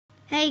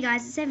Hey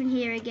guys, it's Evan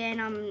here again.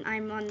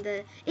 I'm on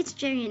the It's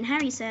Jerry and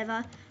Harry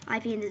server,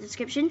 IP in the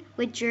description,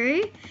 with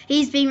Drew.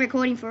 He's been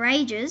recording for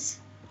ages.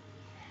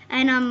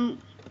 And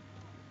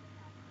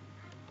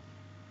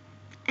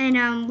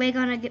we're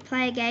gonna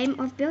play a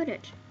game of Build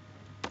It.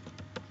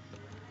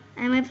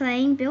 And we're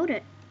playing Build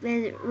It.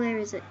 Where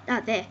is it? Oh,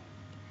 there.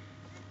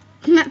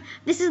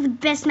 This is the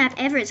best map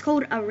ever. It's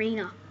called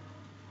Arena.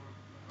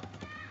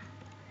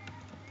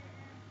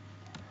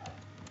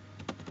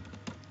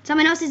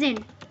 Someone else is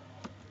in.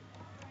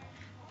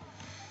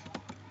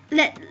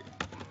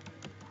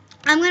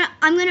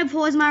 I'm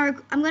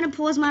gonna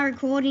pause my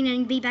recording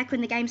and be back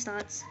when the game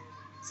starts.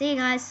 See you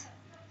guys.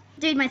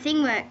 Dude, my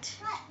thing worked.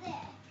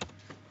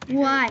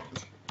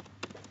 What?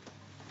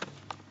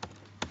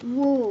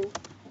 Whoa.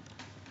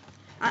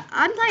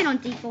 I'm playing on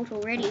default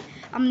already.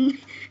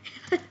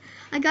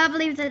 I can't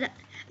believe that.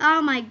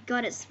 Oh my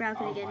god, it's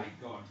sprouted again.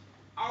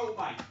 Oh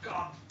my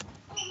god.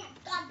 Oh my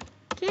god.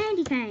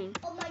 Candy cane.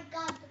 Oh my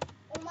god.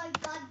 Oh my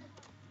god.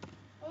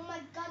 Oh my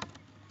god.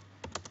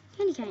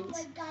 Candy canes. Oh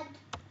my god.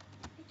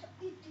 It's an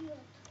idiot.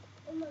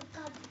 Oh my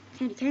god.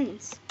 Candy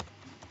canes.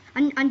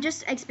 I'm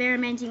just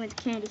experimenting with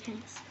candy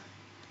canes.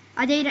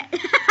 I did it.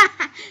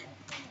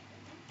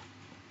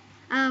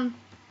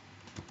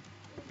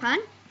 Pun?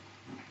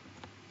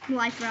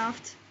 Life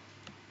raft.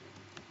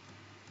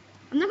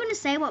 I'm not gonna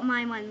say what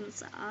my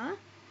ones are.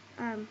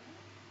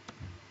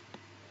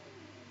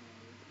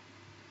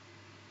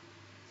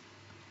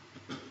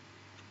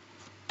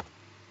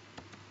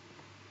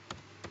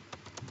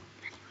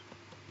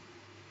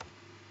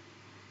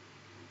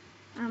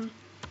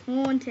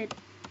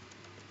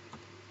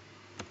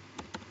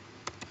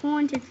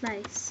 Haunted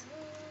place.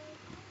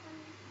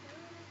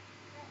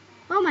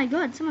 Oh my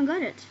god, someone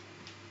got it.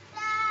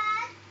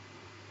 Dad,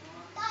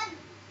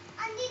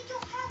 I need your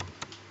help.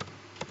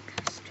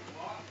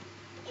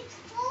 It's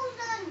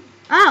frozen.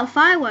 Oh,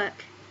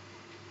 firework.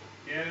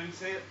 Yeah, didn't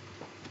see it.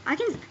 I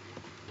can.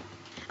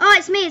 Oh,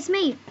 it's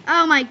me.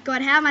 Oh my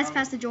god, how am I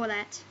supposed to draw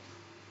that?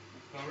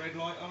 Got a red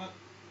light on it?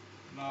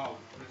 No,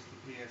 press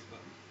the PS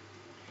button.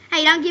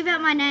 Hey, don't give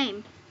out my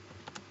name.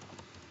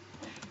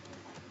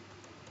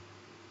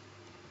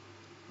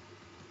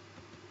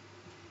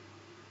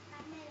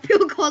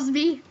 Bill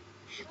Cosby.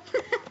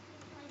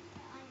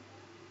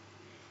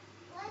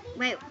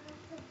 Wait,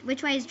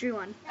 which way is Drew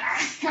on?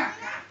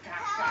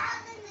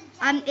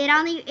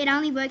 It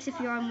only works if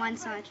you're on one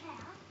side.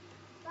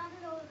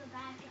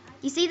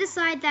 You see the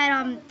side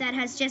that that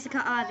has Jessica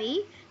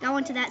RV? Go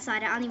onto that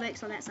side. It only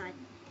works on that side.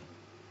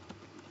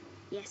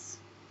 Yes.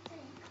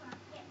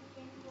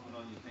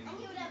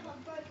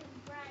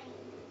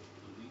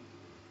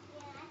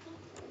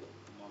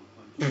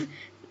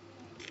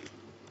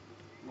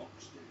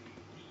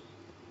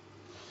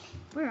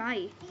 Where are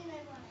you?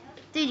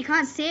 Dude, you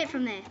can't see it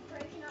from there.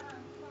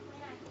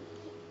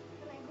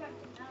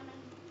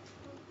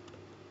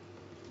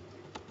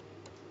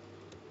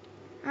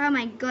 Oh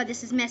my god,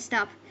 this is messed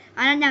up.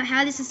 I don't know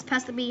how this is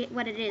supposed to be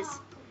what it is.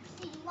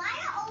 Why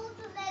are all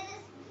the letters?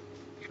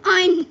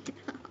 I know.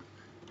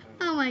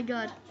 Oh my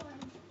god.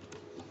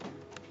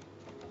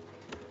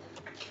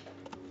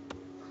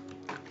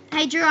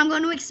 Hey Drew, I'm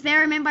going to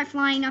experiment by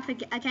flying up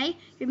again, okay?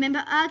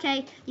 Remember?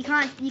 Okay, you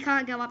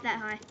can't go up that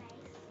high.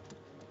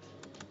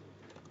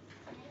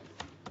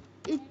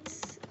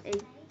 It's a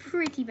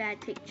pretty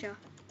bad picture.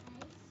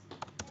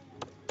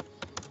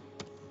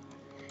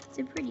 It's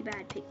a pretty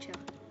bad picture.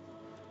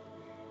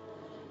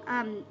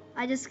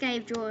 I just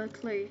gave Drew a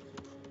clue.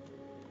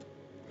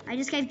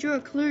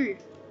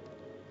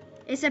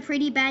 It's a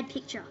pretty bad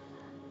picture.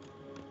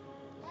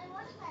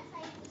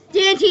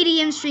 Dan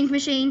TDM string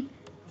machine.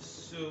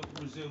 It's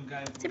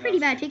a pretty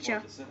bad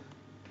picture.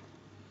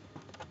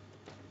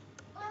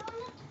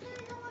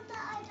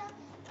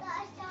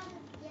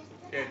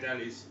 Yeah,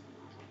 Dally's.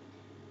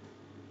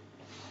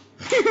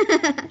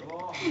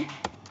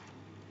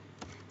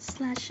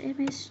 Slash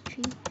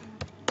MSG.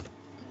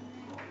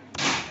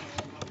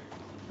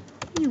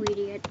 You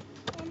idiot.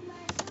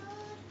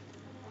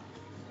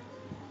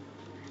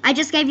 I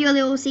just gave you a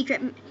little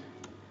secret.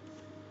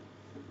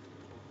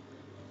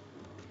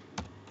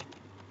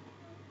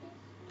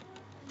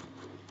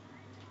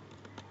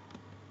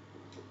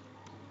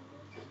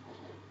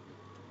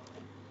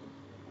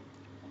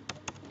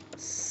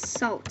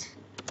 Salt.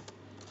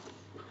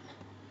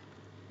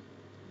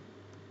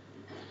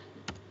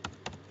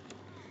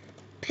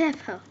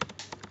 Pepper.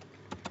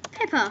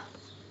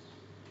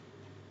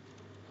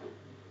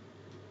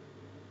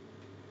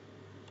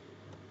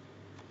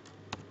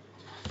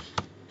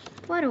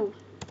 Bottle.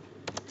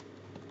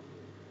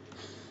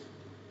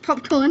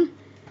 Popcorn.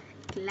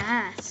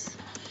 Glass.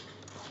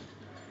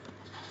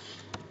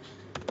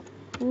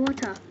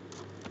 Water.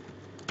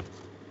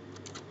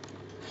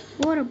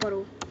 Water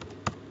bottle.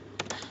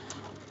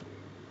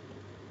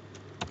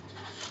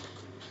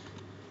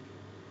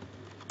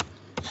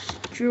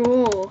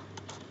 Straw.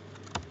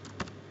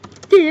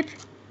 Dip.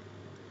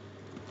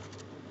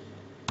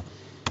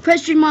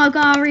 Question mark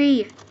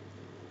RE.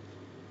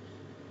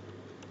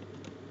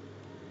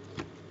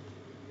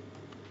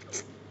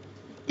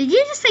 Did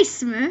you just say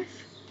Smurf.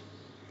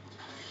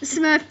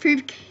 Smurf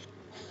poop cake.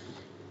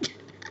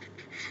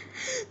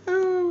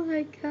 Oh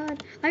my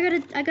god.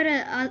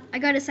 I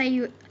gotta say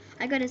you.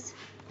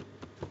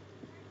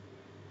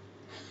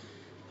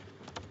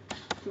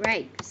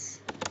 Grapes.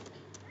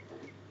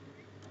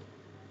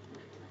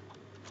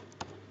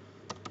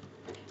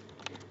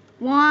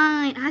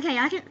 Wine. Okay,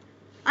 I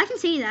can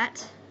see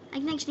that. I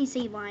can actually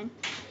see wine.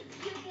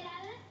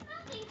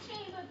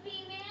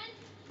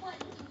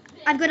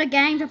 I've got a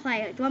game to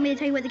play. Do you want me to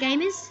tell you what the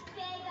game is?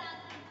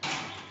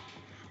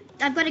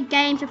 I've got a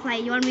game to play.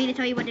 You want me to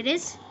tell you what it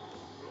is?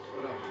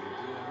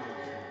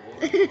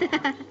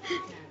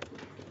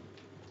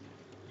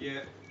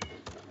 Yeah.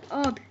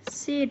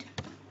 Obsidian.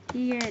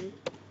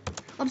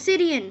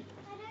 Obsidian.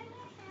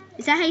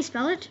 Is that how you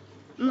spell it?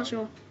 I'm not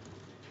sure.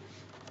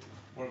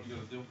 What have you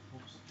got to do?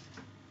 Oops.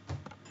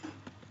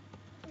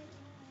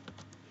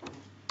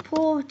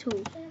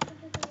 Portal.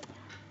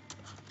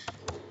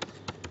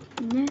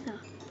 Nether.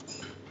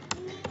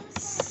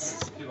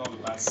 Give all the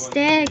bad boys.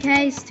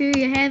 Staircase to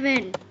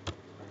heaven.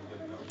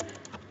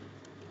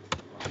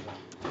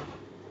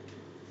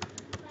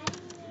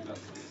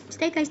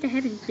 Staircase to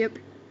heaven. Yep.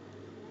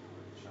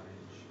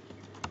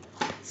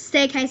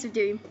 Staircase of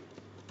doom.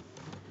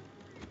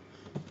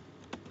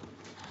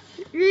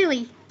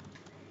 Really?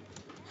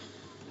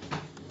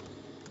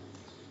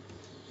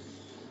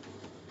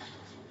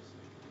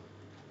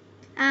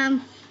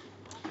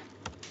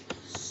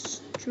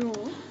 Straw.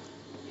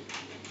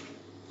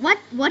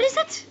 What is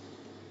it?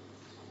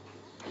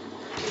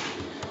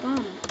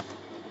 Bomb.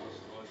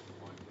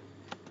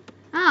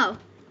 Oh.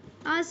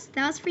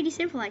 That was pretty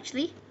simple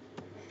actually.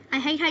 I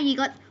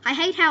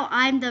hate how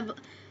I'm the...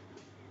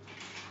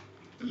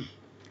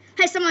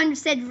 Hey, someone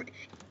said,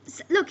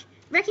 look,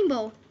 Wrecking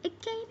Ball.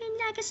 It came in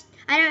like a...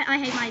 I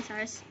hate Miley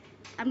Cyrus.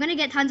 I'm gonna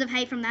get tons of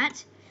hate from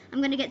that.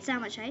 I'm gonna get so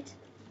much hate.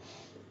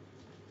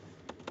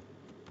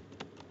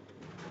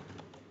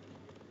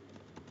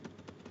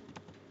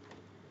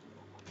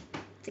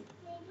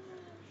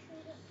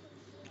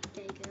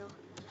 There you go.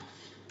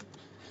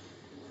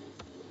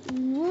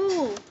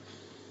 Whoa.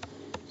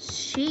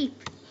 Sheep.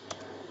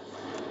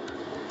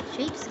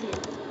 Sheepskin.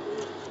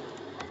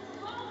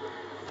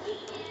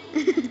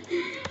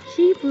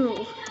 Sheep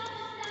wool.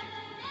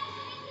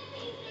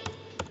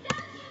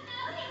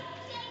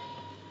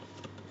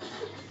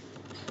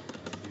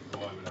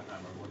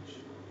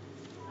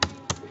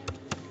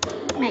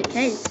 Make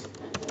case.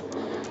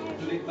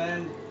 Delete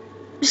man.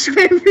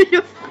 Square root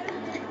of...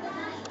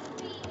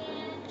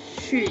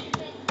 Shoot.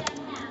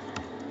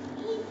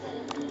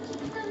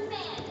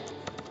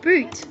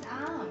 Boot.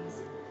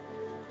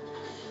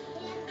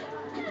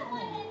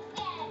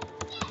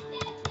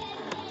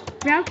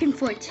 Broken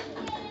foot.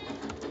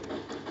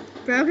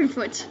 Broken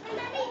foot.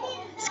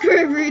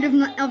 Square root of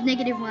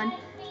 -1.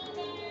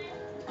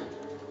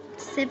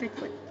 7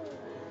 foot.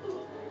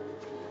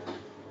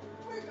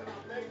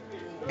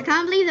 I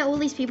can't believe that all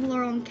these people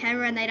are on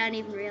camera and they don't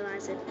even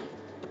realize it.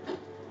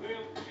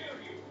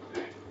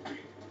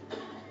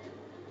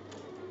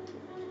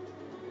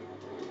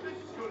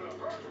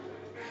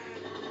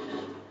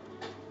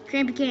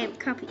 Crampy Camp,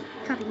 copy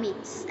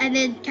meats, and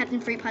then Captain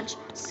Fruit Punch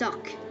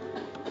sock.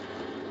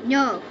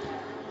 No,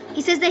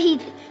 he says that he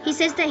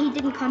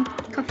didn't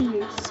copy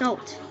you.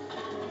 Salt,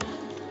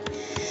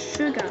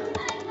 sugar.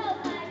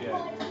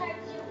 Yeah.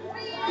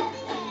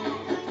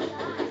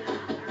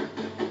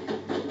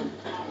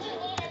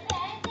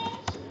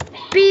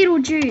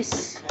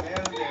 Beetlejuice.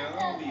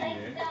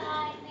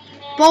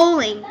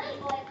 Bowling.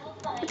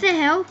 What the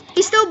hell?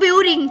 He's still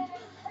building.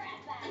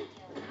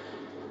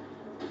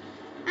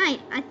 Hey,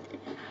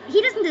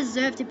 he doesn't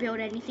deserve to build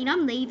anything.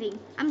 I'm leaving.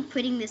 I'm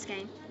quitting this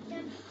game.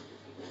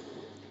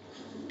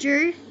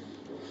 Drew,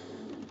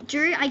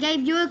 I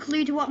gave you a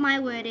clue to what my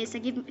word is. So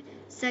give me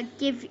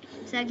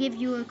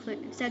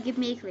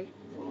a clue.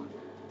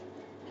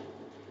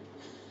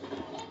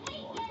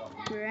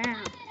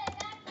 Brown.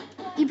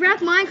 You broke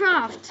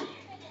Minecraft.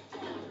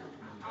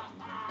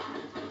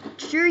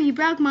 Drew, you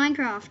broke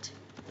Minecraft.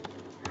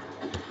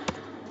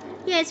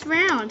 Yeah, it's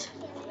round.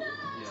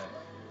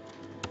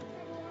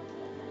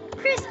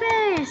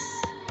 Christmas!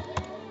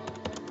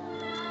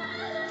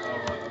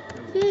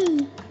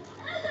 Yay!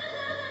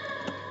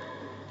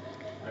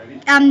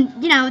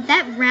 You know,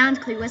 that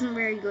round clue wasn't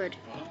very good.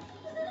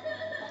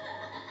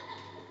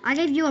 I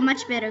gave you a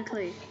much better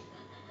clue.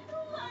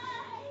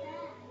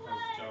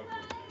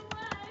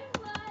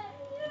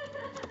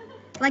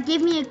 Like,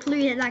 give me a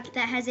clue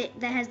that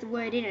has the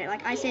word in it.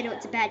 Like I said,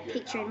 it's a bad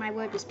picture, and my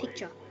word was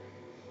picture.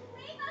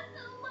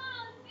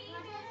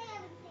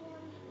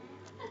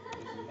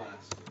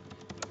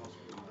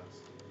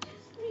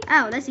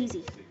 Oh, that's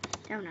easy.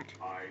 Donut.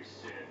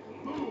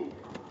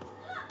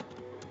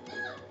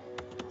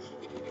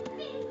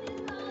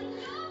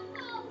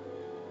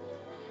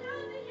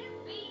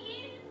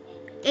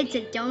 It's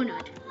a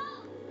donut.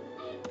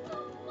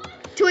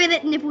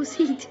 Toilet nipple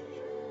seat.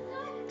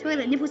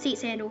 Toilet nipple seat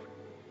sandal.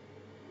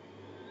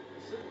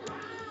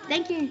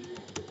 Thank you,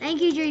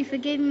 Drew, for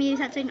giving me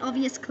such an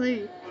obvious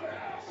clue.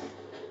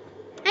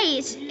 Hey, Hey,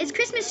 it's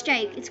Christmas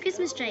Jake. It's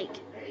Christmas Jake.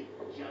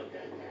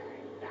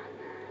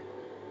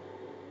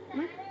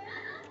 What?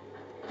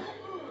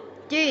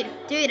 Dude,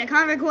 I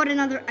can't record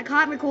another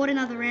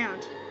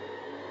round.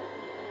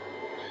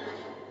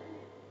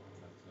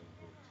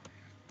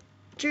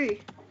 Drew,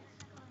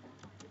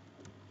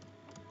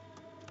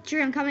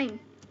 I'm coming.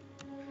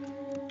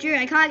 Drew,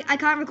 I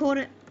can't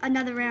record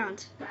another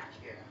round.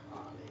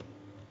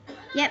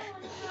 Yep.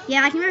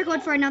 Yeah, I can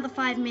record for another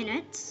 5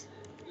 minutes.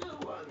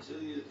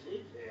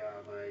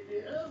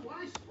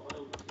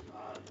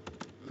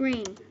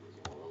 Green.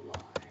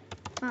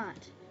 Fart.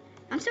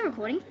 I'm still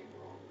recording.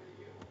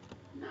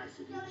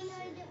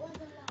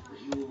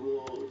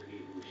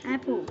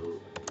 Apple.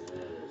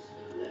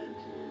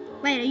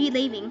 Wait, are you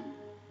leaving?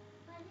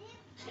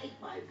 Take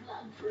my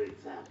blood, for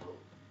example.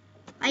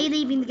 Are you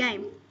leaving the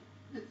game?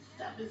 This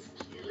stuff is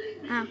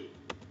killing me. Oh.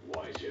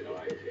 Why should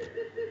I care?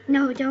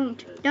 No,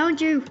 don't. Don't,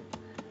 Drew.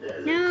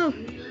 There's No. a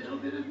teeny little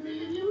bit of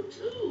me in you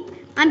too.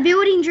 I'm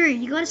building, Drew.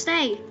 You gotta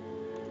stay.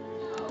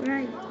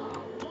 Right.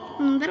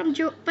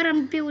 But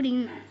I'm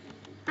building.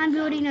 I'm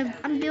building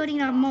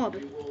a mob.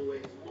 You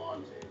always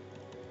wanted.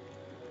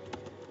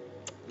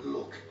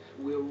 Look,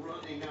 we're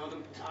running out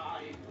of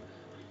time. I need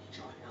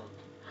your help.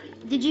 I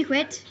need Did you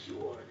quit? a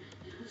cure.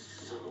 It was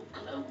so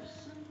close,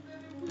 and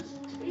then it was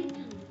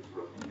taken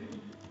from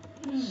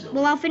me. So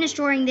Well, I'll finish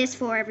drawing this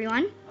for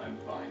everyone. I'm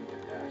fine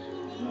with that.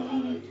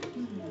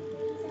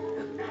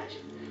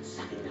 Imagine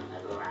sucking down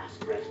that last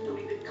breath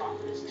knowing that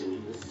God is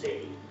doing the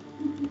same.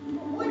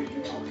 What are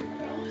you talking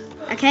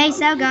about? Okay,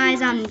 so guys,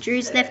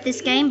 Drew's left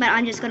this game, but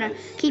I'm just gonna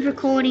keep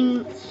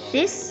recording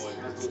this.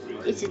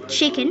 It's a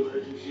chicken.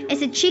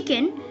 It's a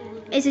chicken.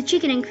 It's a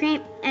chicken and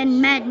cream,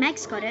 and Mad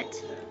Max got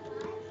it.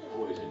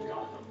 Poison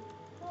Gotham.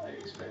 I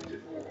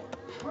expected more.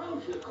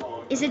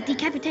 It's a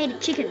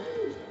decapitated chicken.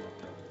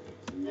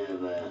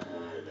 Never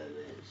heard of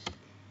it.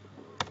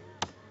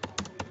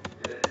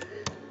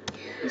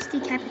 It's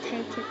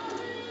decapitated.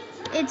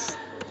 It's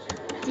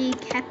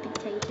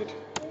decapitated.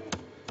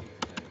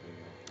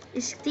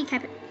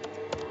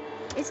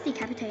 It's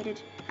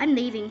decapitated. I'm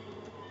leaving.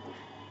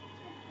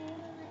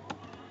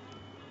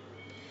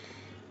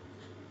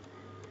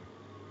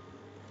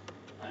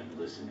 I'm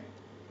listening.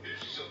 Is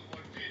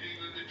someone feeling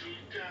a little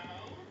down?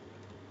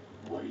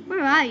 What are you?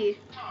 Where are you?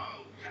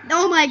 Oh,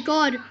 Oh my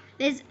God!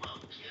 There's. I'll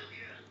kill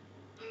you.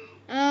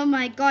 Oh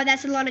my God!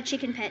 That's a lot of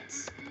chicken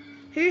pets.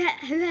 Who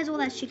has all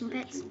those chicken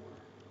pets?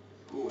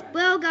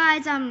 Well,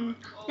 guys, that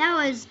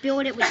was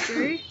Build It with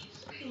Drew.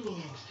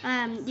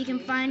 You can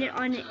find it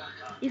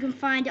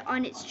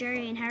on its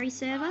Jerry and Harry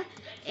server.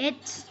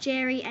 It's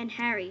Jerry and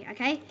Harry,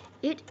 okay?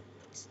 It's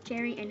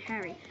Jerry and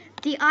Harry.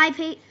 The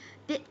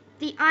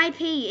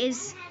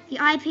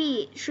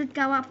IP should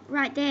go up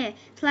right there.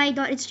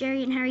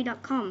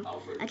 play.itsjerryandharry.com.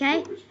 Alfred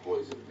Okay? Joker's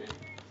poisoned me.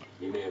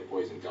 He may have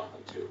poisoned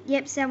Gotham too.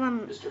 Yep, so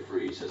Mr.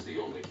 Freeze has the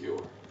only cure.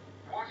 What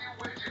are you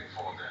waiting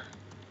for then?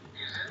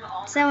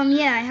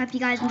 yeah, I hope you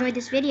guys enjoyed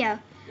this video.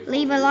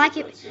 Leave a like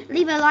if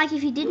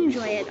you did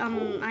enjoy it.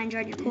 I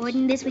enjoyed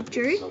recording this with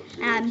Drew,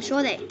 and I'm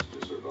sure that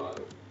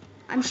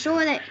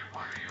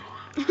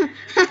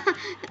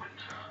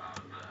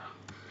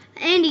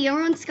Andy,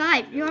 you're on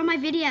Skype. You're on my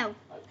video.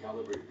 I've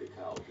calibrated the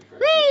cow to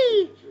track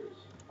Whee! signatures.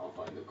 I'll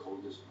find the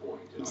coldest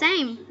point in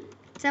Same. our city.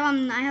 So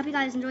I hope you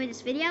guys enjoyed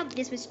this video.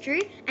 This was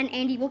Drew and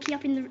Andy Wookie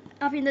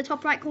up in the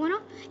top right corner,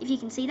 if you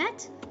can see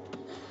that.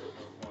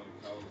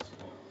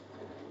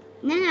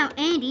 Now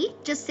Andy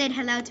just said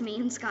hello to me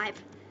on Skype.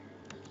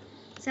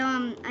 So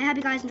I hope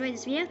you guys enjoyed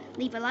this video.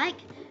 Leave a like,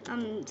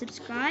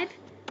 subscribe,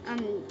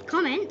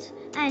 comment,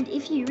 and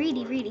if you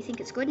really think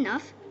it's good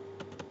enough,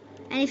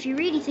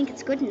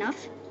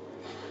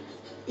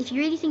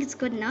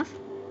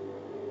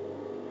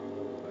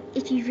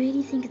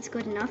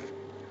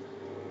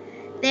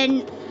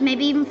 then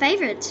maybe even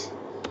favorite.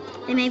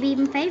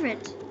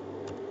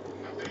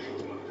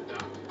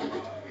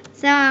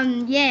 So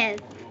yeah,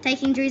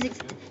 taking Drew's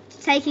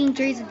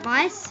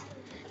advice,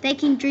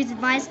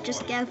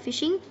 just go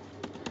fishing,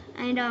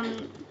 and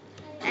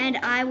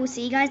I will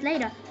see you guys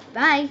later.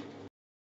 Bye.